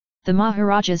The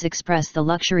Maharajas Express, the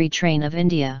luxury train of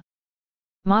India.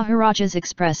 Maharajas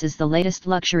Express is the latest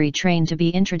luxury train to be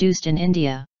introduced in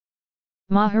India.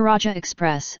 Maharaja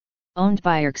Express, owned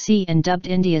by IRCTC and dubbed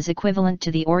India's equivalent to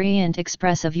the Orient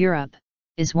Express of Europe,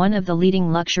 is one of the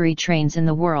leading luxury trains in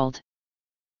the world.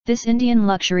 This Indian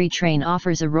luxury train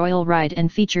offers a royal ride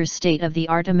and features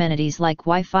state-of-the-art amenities like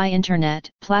Wi-Fi internet,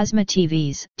 plasma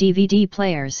TVs, DVD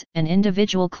players, and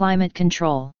individual climate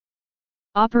control.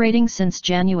 Operating since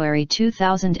January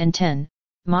 2010,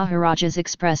 Maharajas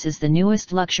Express is the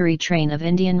newest luxury train of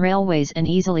Indian Railways and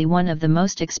easily one of the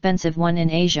most expensive one in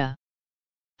Asia.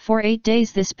 For 8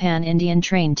 days this pan-Indian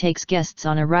train takes guests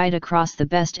on a ride across the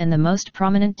best and the most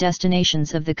prominent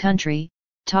destinations of the country: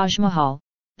 Taj Mahal,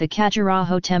 the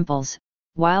Khajuraho temples,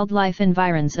 wildlife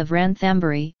environs of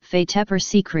Ranthambore, Fatehpur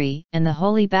Sikri, and the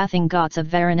holy bathing Ghats of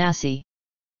Varanasi.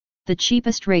 The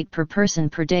cheapest rate per person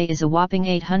per day is a whopping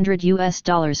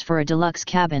 $800 for a deluxe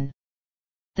cabin.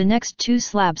 The next two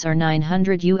slabs are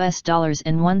 $900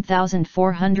 and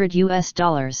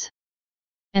 $1,400.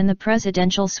 And the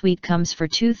presidential suite comes for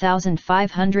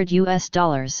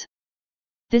 $2,500.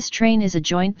 This train is a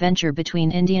joint venture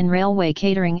between Indian Railway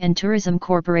Catering and Tourism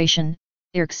Corporation,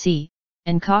 IRCTC,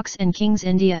 and Cox & Kings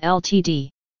India Ltd.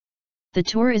 The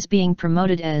tour is being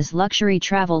promoted as luxury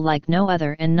travel like no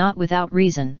other and not without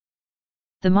reason.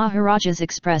 The Maharajas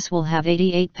Express will have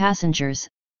 88 passengers,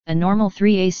 a normal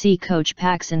 3 AC coach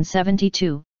packs in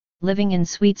 72, living in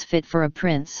suites fit for a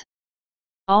prince.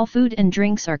 All food and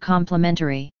drinks are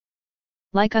complimentary.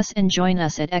 Like us and join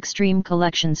us at Extreme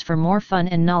Collections for more fun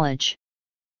and knowledge.